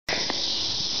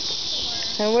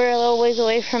And we're a little ways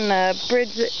away from the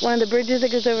bridge, one of the bridges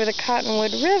that goes over the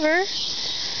Cottonwood River.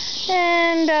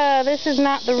 And this is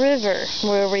not the river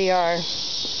where we are.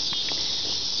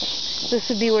 This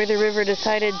would be where the river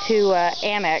decided to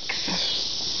annex.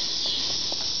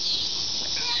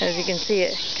 As you can see,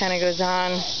 it kind of goes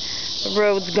on. The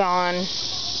road's gone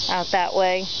out that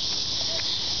way.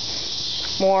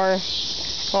 More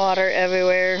water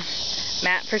everywhere.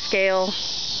 Mat for scale.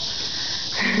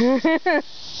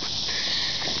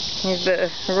 Here's the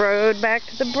road back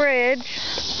to the bridge.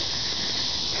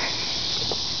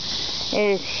 It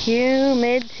is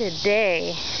humid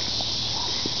today.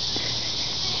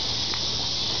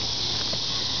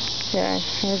 Yeah,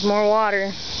 there's more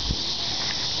water.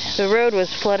 The road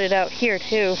was flooded out here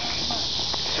too.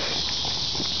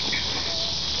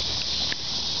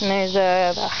 And there's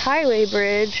the highway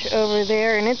bridge over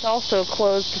there, and it's also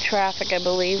closed to traffic, I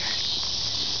believe.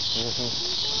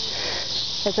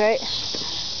 That's right.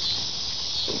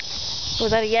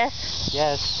 Was that a yes?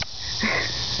 Yes.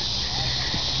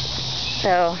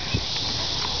 So,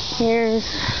 here's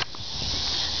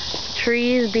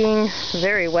trees being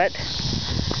very wet.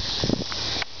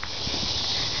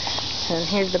 And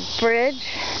here's the bridge.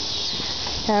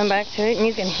 Coming back to it, and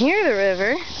you can hear the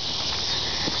river.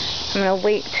 I'm going to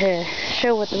wait to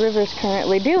show what the river is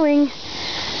currently doing.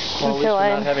 Well, at least we're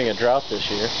not having a drought this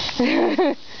year.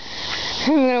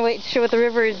 I'm going to wait to show what the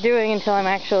river is doing until I'm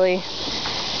actually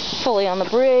fully on the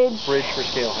bridge. Bridge for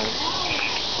scale,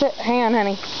 honey. Hang on,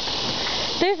 honey.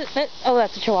 Oh,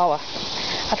 that's a chihuahua.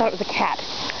 I thought it was a cat.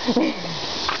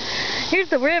 Here's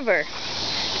the river.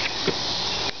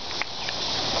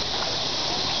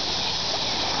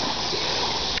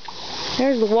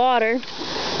 There's the water.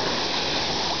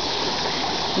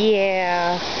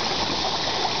 Yeah.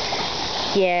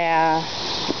 Yeah.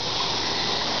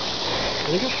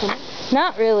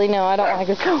 Not really, no, I don't like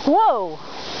it. Whoa!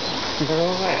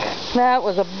 That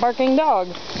was a barking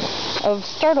dog of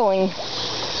startling.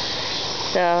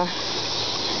 So,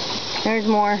 there's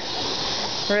more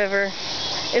river.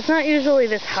 It's not usually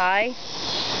this high.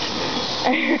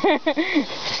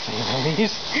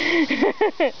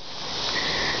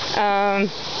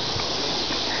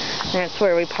 That's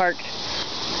where we parked.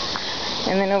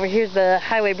 And then over here's the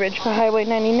highway bridge for Highway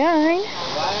 99.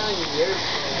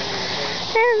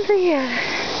 And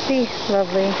the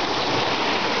lovely,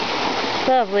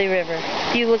 lovely river.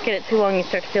 If you look at it too long, you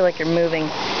start to feel like you're moving.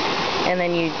 And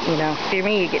then you know, if you're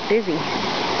me, you get dizzy.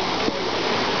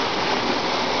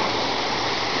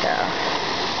 So,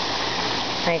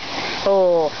 nice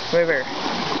full river.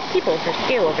 People for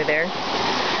scale over there.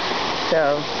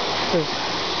 So, this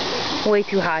is way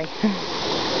too high.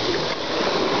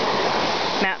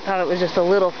 Matt thought it was just a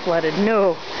little flooded.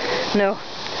 No, no.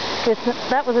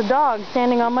 That was a dog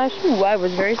standing on my shoe. I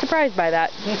was very surprised by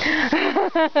that.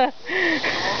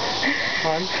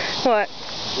 Hon? What?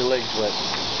 Your leg's wet.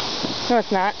 No,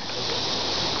 it's not.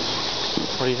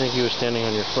 What do you think he was standing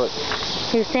on your foot?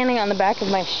 He was standing on the back of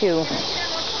my shoe.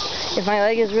 If my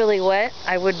leg is really wet,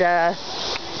 I would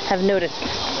have noticed.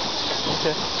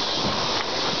 Okay.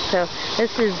 So,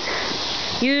 this is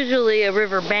usually a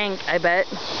river bank, I bet.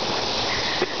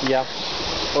 Yeah.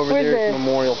 Over there is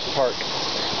Memorial Park.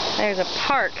 There's a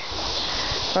park.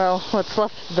 Well, what's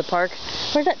left of the park.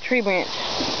 Where's that tree branch?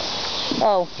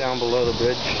 Oh. Down below the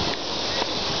bridge.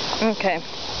 Okay.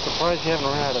 Surprised you haven't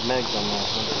run out of megs on that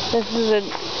one. This is a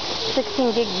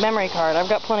 16 gig memory card. I've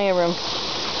got plenty of room.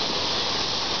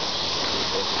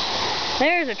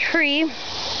 There's a tree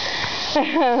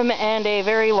and a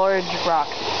very large rock.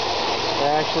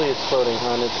 Actually, it's floating,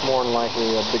 hon. It's more than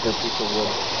likely a bigger piece of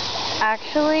wood.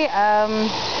 Actually,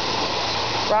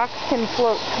 rocks can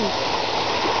float.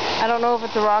 I don't know if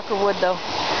it's a rock or wood, though.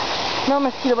 No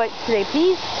mosquito bites today,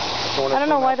 please. I don't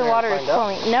know why the water is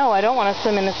flowing. No, I don't want to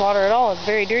swim in this water at all. It's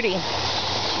very dirty.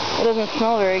 It doesn't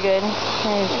smell very good.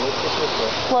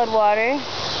 There's flood water.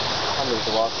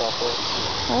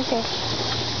 Okay.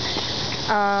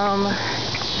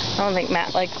 I don't think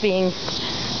Matt likes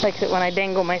it when I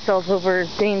dangle myself over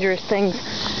dangerous things.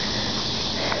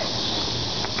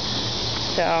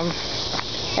 So,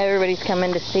 everybody's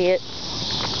coming to see it.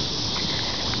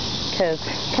 Because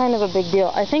it's kind of a big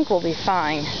deal. I think we'll be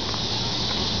fine.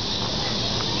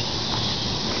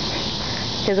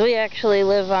 Because we actually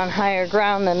live on higher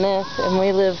ground than this, and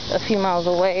we live a few miles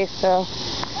away, so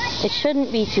it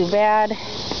shouldn't be too bad.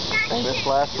 This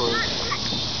last one.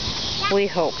 We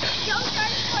hope.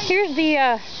 Here's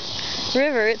the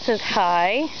river. It says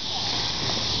hi.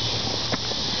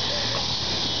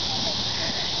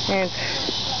 And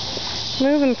it's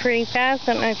moving pretty fast.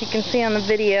 I don't know if you can see on the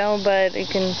video, but you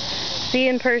can see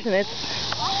in person.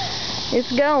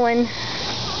 It's going.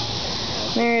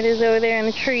 There it is over there in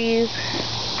the trees.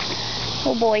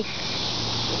 Oh boy.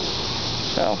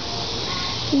 So,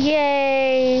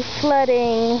 yay,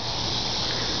 flooding.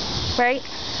 Right?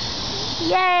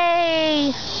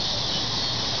 Yay!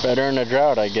 Better in a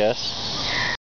drought, I guess.